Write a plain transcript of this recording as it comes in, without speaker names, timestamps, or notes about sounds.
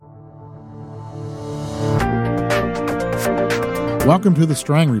Welcome to the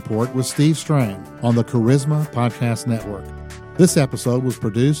Strang Report with Steve Strang on the Charisma Podcast Network. This episode was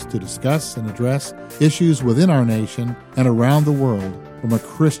produced to discuss and address issues within our nation and around the world from a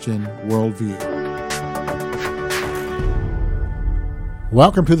Christian worldview.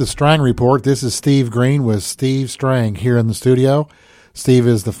 Welcome to the Strang Report. This is Steve Green with Steve Strang here in the studio. Steve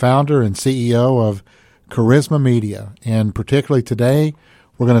is the founder and CEO of Charisma Media, and particularly today,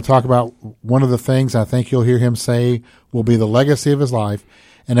 we're going to talk about one of the things I think you'll hear him say will be the legacy of his life,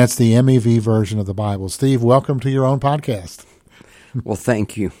 and that's the MEV version of the Bible. Steve, welcome to your own podcast. Well,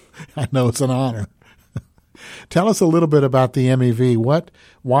 thank you. I know it's an honor. Tell us a little bit about the MEV.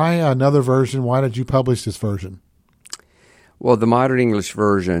 Why another version? Why did you publish this version? Well, the Modern English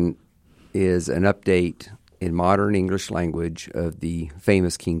Version is an update in modern English language of the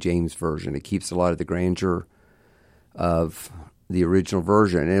famous King James Version. It keeps a lot of the grandeur of the original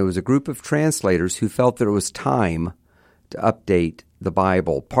version. And it was a group of translators who felt that it was time to update the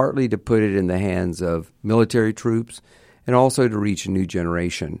Bible, partly to put it in the hands of military troops and also to reach a new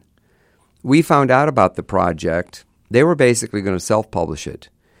generation. We found out about the project. They were basically going to self-publish it.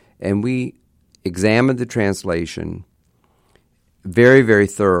 And we examined the translation very, very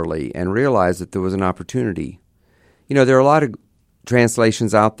thoroughly and realized that there was an opportunity. You know, there are a lot of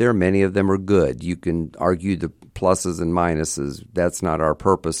translations out there. Many of them are good. You can argue the pluses and minuses. That's not our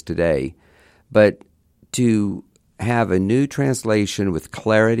purpose today. But to have a new translation with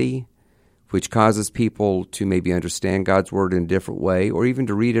clarity, which causes people to maybe understand God's Word in a different way, or even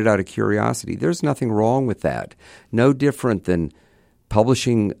to read it out of curiosity, there's nothing wrong with that. No different than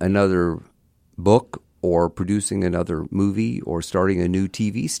publishing another book or producing another movie or starting a new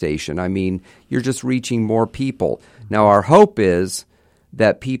TV station. I mean, you're just reaching more people. Now, our hope is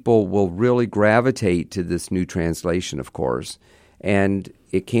that people will really gravitate to this new translation, of course. And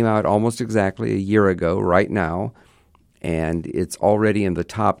it came out almost exactly a year ago right now, and it's already in the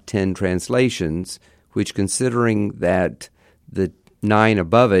top 10 translations, which, considering that the 9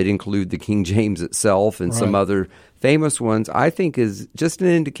 above it include the King James itself and some other famous ones, I think is just an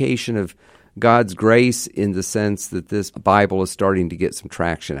indication of God's grace in the sense that this Bible is starting to get some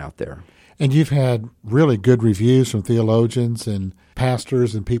traction out there. And you've had really good reviews from theologians and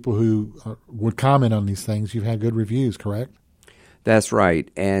pastors and people who would comment on these things. You've had good reviews, correct? That's right.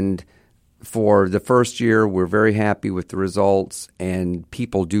 And for the first year, we're very happy with the results, and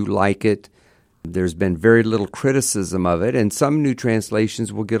people do like it. There's been very little criticism of it, and some new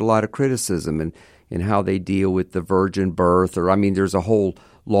translations will get a lot of criticism in how they deal with the virgin birth, or, I mean, there's a whole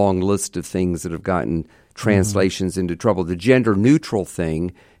long list of things that have gotten translations into trouble. The gender-neutral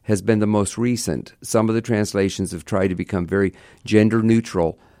thing has been the most recent. Some of the translations have tried to become very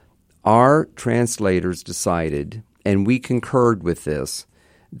gender-neutral. Our translators decided, and we concurred with this,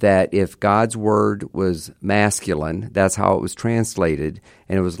 that if God's Word was masculine, that's how it was translated,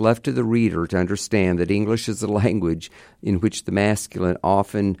 and it was left to the reader to understand that English is a language in which the masculine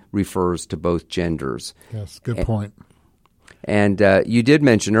often refers to both genders. Yes, good point. And you did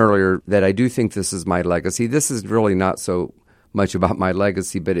mention earlier that I do think this is my legacy. This is really not so much about my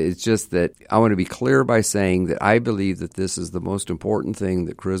legacy, but it's just that I want to be clear by saying that I believe that this is the most important thing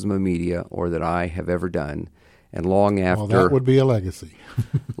that Charisma Media or that I have ever done. And long after... Well, that would be a legacy.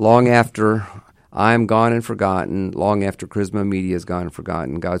 Long after I'm gone and forgotten, long after Charisma Media is gone and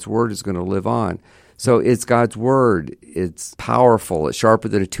forgotten, God's Word is going to live on. So it's God's Word. It's powerful. It's sharper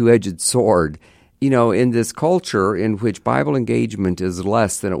than a two-edged sword. You know, in this culture in which Bible engagement is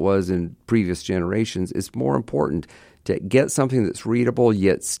less than it was in previous generations, it's more important to get something that's readable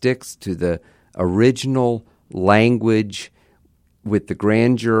yet sticks to the original language with the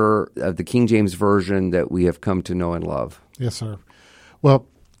grandeur of the King James Version that we have come to know and love. Yes, sir. Well,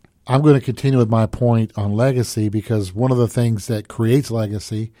 I'm going to continue with my point on legacy because one of the things that creates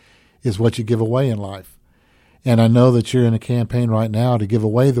legacy is what you give away in life. And I know that you're in a campaign right now to give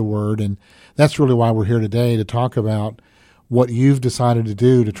away the Word, and that's really why we're here today, to talk about what you've decided to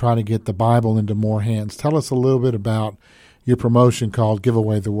do to try to get the Bible into more hands. Tell us a little bit about your promotion called Give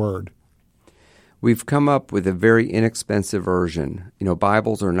Away the Word. We've come up with a very inexpensive version. You know,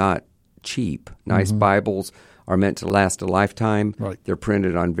 Bibles are not cheap. Nice Bibles are meant to last a lifetime. Right. They're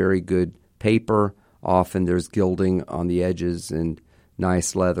printed on very good paper. Often there's gilding on the edges and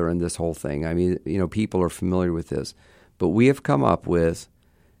nice leather and this whole thing. I mean, you know, people are familiar with this. But we have come up with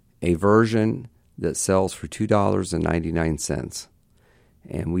a version that sells for $2.99.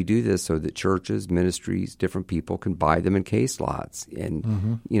 And we do this so that churches, ministries, different people can buy them in case lots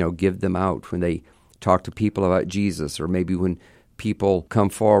and, you know, give them out when they talk to people about Jesus, or maybe when people come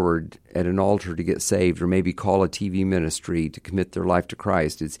forward at an altar to get saved, or maybe call a TV ministry to commit their life to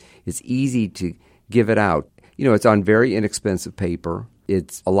Christ. It's easy to give it out. It's on very inexpensive paper.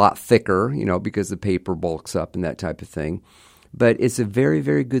 It's a lot thicker, because the paper bulks up and that type of thing. But it's a very,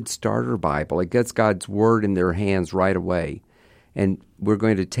 very good starter Bible. It gets God's Word in their hands right away. And we're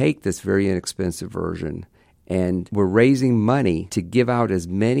going to take this very inexpensive version, and we're raising money to give out as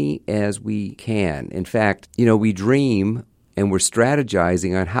many as we can. In fact, we dream and we're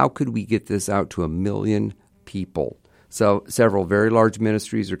strategizing on how could we get this out to 1 million people. So several very large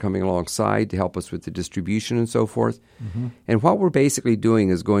ministries are coming alongside to help us with the distribution and so forth. Mm-hmm. And what we're basically doing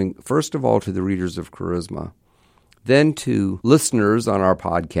is going, first of all, to the readers of Charisma, then to listeners on our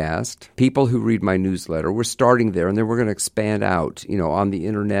podcast, people who read my newsletter. We're starting there, and then we're going to expand out, on the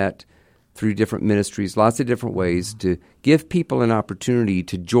internet, through different ministries, lots of different ways to give people an opportunity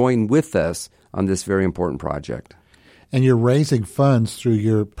to join with us on this very important project. And you're raising funds through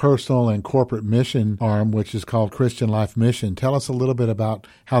your personal and corporate mission arm, which is called Christian Life Mission. Tell us a little bit about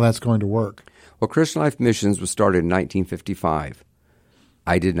how that's going to work. Well, Christian Life Missions was started in 1955.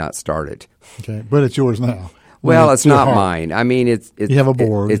 I did not start it. Okay, but it's yours now. Well, it's not mine. I mean, it's you have a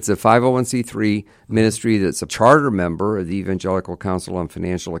board. It's a 501c3 ministry that's a charter member of the Evangelical Council on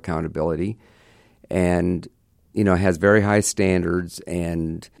Financial Accountability, and has very high standards,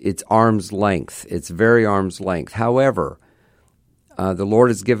 and it's arm's length. It's very arm's length. However, the Lord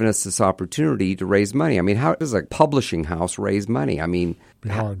has given us this opportunity to raise money. I mean, how does a publishing house raise money? I mean,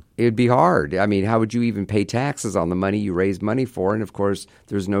 it'd be hard. I mean, how would you even pay taxes on the money you raise money for? And of course,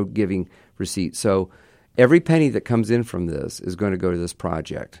 there's no giving receipt. So every penny that comes in from this is going to go to this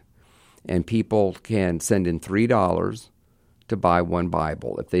project. And people can send in $3 to buy one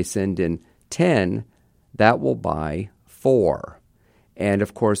Bible. If they send in 10, that will buy 4. And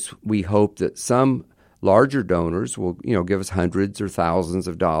of course, we hope that some larger donors will, give us hundreds or thousands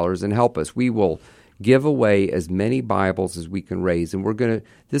of dollars and help us. We will give away as many Bibles as we can raise. And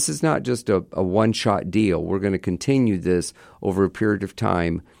this is not just a one-shot deal. We're going to continue this over a period of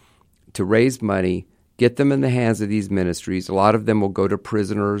time to raise money, get them in the hands of these ministries. A lot of them will go to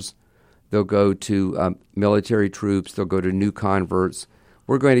prisoners. They'll go to military troops. They'll go to new converts.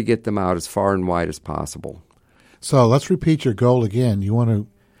 We're going to get them out as far and wide as possible. So let's repeat your goal again. You want to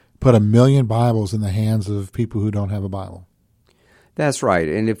put 1 million Bibles in the hands of people who don't have a Bible. That's right.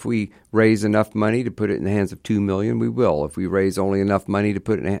 And if we raise enough money to put it in the hands of 2 million, we will. If we raise only enough money to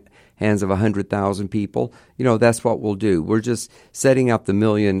put it in the hands of 100,000 people, that's what we'll do. We're just setting up the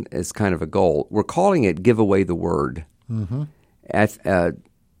million as kind of a goal. We're calling it Give Away the Word. Mm-hmm.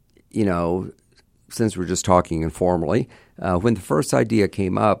 Since we're just talking informally, when the first idea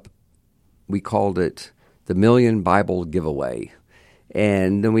came up, we called it the Million Bible Giveaway.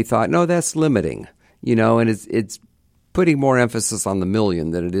 And then we thought, no, that's limiting, and it's putting more emphasis on the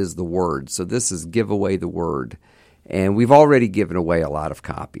million than it is the word. So this is Give Away the Word. And we've already given away a lot of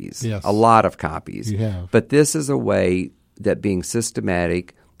copies. Yes. A lot of copies. You have. But this is a way that being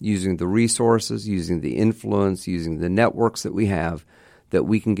systematic, using the resources, using the influence, using the networks that we have, that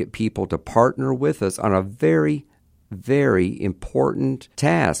we can get people to partner with us on a very, very important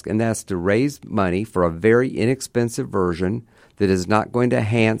task, and that's to raise money for a very inexpensive version that is not going to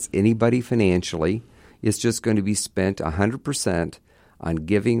enhance anybody financially. It's just going to be spent 100% on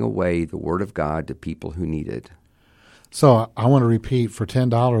giving away the Word of God to people who need it. So I want to repeat, for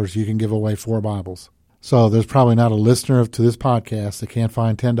 $10, you can give away 4 Bibles. So there's probably not a listener to this podcast that can't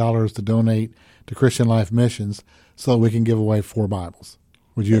find $10 to donate to Christian Life Missions so that we can give away 4 Bibles.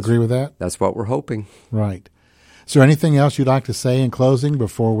 Would you agree with that? That's what we're hoping. Right. Is there anything else you'd like to say in closing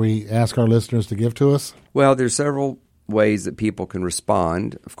before we ask our listeners to give to us? Well, there's several ways that people can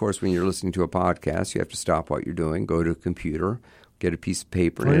respond. Of course, when you're listening to a podcast, you have to stop what you're doing, go to a computer, get a piece of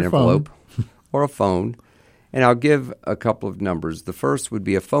paper and an envelope or a phone, and I'll give a couple of numbers. The first would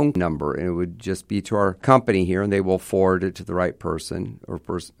be a phone number, and it would just be to our company here, and they will forward it to the right person, or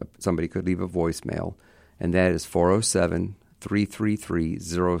somebody could leave a voicemail, and that is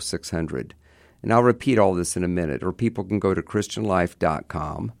 407-333-0600. And I'll repeat all this in a minute, or people can go to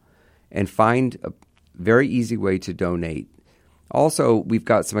christianlife.com and find a very easy way to donate. Also, we've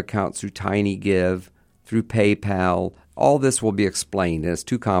got some accounts through TinyGive, through PayPal. All this will be explained, and it's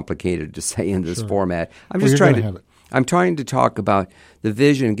too complicated to say in this format. I'm trying to talk about the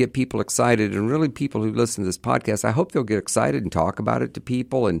vision and get people excited, and really people who listen to this podcast, I hope they'll get excited and talk about it to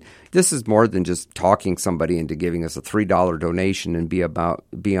people. And this is more than just talking somebody into giving us a $3 donation and be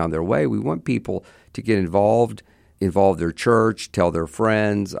on their way. We want people to get involve their church, tell their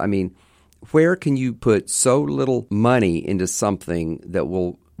friends. I mean, where can you put so little money into something that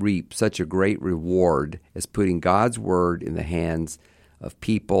will reap such a great reward as putting God's Word in the hands of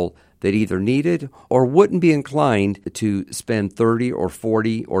people that either needed or wouldn't be inclined to spend $30 or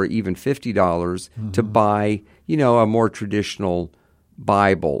 $40 or even $50 to buy, a more traditional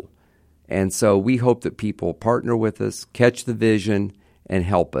Bible. And so we hope that people partner with us, catch the vision, and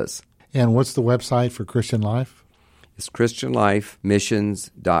help us. And what's the website for Christian Life? It's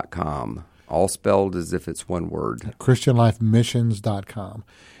ChristianLifeMissions.com, all spelled as if it's one word. ChristianLifeMissions.com.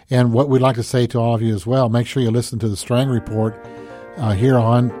 And what we'd like to say to all of you as well, make sure you listen to the Strang Report here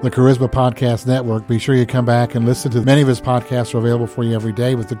on the Charisma Podcast Network. Be sure you come back and listen to many of his podcasts are available for you every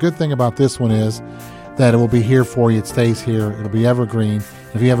day. But the good thing about this one is that it will be here for you. It stays here. It'll be evergreen.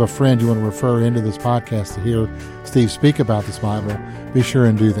 If you have a friend you want to refer into this podcast to hear Steve speak about this Bible, be sure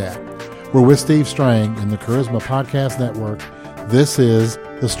and do that. We're with Steve Strang in the Charisma Podcast Network. This is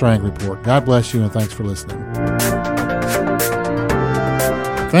the Strang Report. God bless you, and thanks for listening.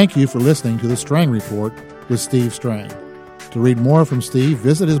 Thank you for listening to the Strang Report with Steve Strang. To read more from Steve,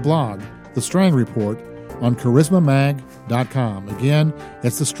 visit his blog, The Strang Report, on charismamag.com. Again,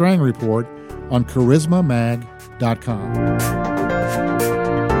 it's The Strang Report on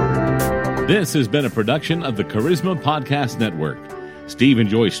charismamag.com. This has been a production of the Charisma Podcast Network. Steve and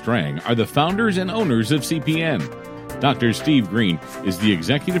Joy Strang are the founders and owners of CPN. Dr. Steve Green is the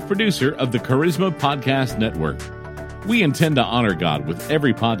executive producer of the Charisma Podcast Network. We intend to honor God with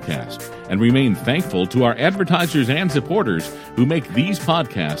every podcast and remain thankful to our advertisers and supporters who make these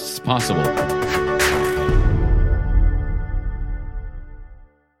podcasts possible.